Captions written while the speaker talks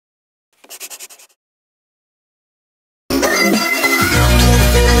Hey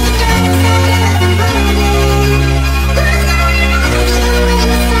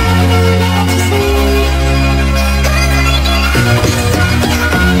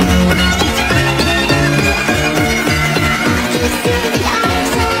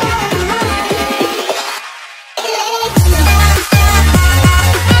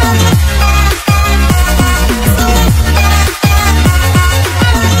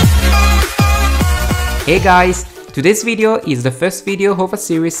guys, today's video is the first video of a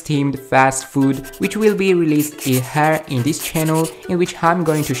series themed fast food which will be released here in this channel, in which I'm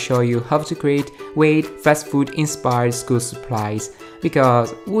going to show you how to create fast food inspired school supplies,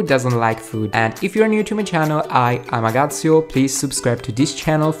 because who doesn't like food? And if you're new to my channel, I am Agazio. Please subscribe to this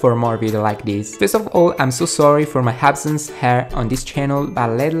channel for more videos like this. First of all, I'm so sorry for my absence here on this channel,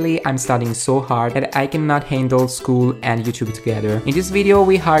 but lately I'm studying so hard that I cannot handle school and YouTube together. In this video,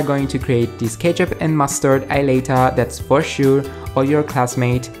 we are going to create this ketchup and mustard highlighter that's for sure all your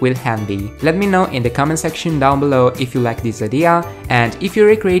classmates will envy. Let me know in the comment section down below if you like this idea, and if you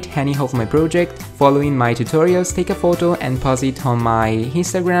recreate any of my project following my tutorials, take a photo and post it on my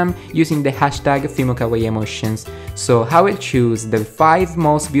Instagram using the hashtag FimoKawaiiEmotions. So I will choose the 5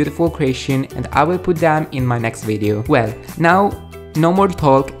 most beautiful creation and I will put them in my next video. Well, now no more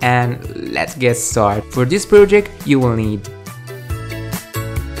talk and let's get started. For this project you will need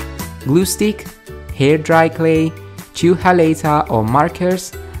glue stick, hair dry clay, 2 highlighter or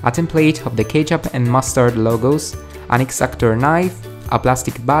markers, a template of the ketchup and mustard logos, an X-Actor knife, a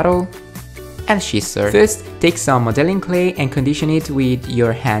plastic bottle, and scissors. First, take some modeling clay and condition it with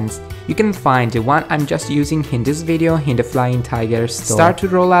your hands. You can find the one I'm just using in this video in the Flying Tiger store. Start to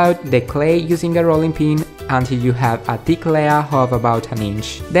roll out the clay using a rolling pin until you have a thick layer of about an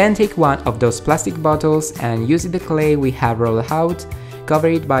inch. Then take one of those plastic bottles and using the clay we have rolled out, cover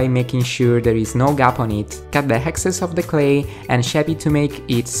it by making sure there is no gap on it. Cut the excess of the clay and shape it to make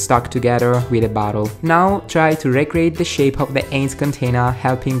it stuck together with the bottle. Now try to recreate the shape of the ant container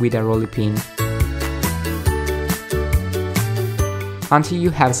helping with a rolling pin, until you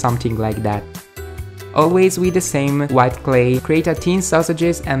have something like that. Always with the same white clay, create a thin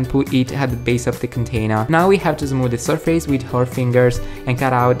sausages and put it at the base of the container. Now we have to smooth the surface with our fingers and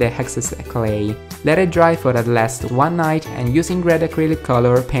cut out the excess clay. Let it dry for at least one night and using red acrylic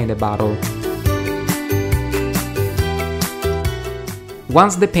color paint the bottle.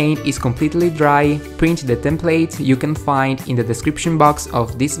 Once the paint is completely dry, print the template you can find in the description box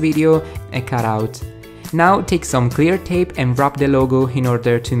of this video and cut out. Now take some clear tape and wrap the logo in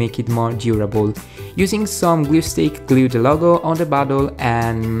order to make it more durable. Using some glue stick, glue the logo on the bottle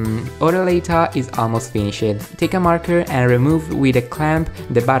and other later is almost finished. Take a marker and remove with a clamp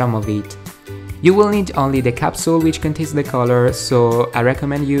the bottom of it. You will need only the capsule which contains the color, so I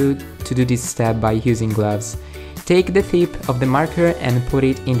recommend you to do this step by using gloves. Take the tip of the marker and put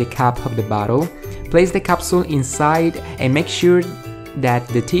it in the cap of the bottle. Place the capsule inside and make sure that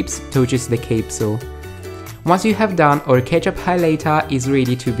the tips touches the capsule. Once you have done, our ketchup highlighter is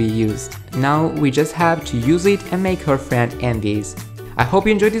ready to be used. Now we just have to use it and make our friend envious. I hope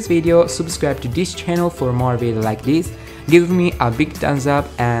you enjoyed this video. Subscribe to this channel for more videos like this. Give me a big thumbs up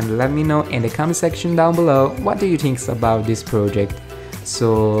and let me know in the comment section down below what do you think about this project.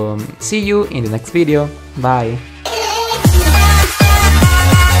 So see you in the next video. Bye.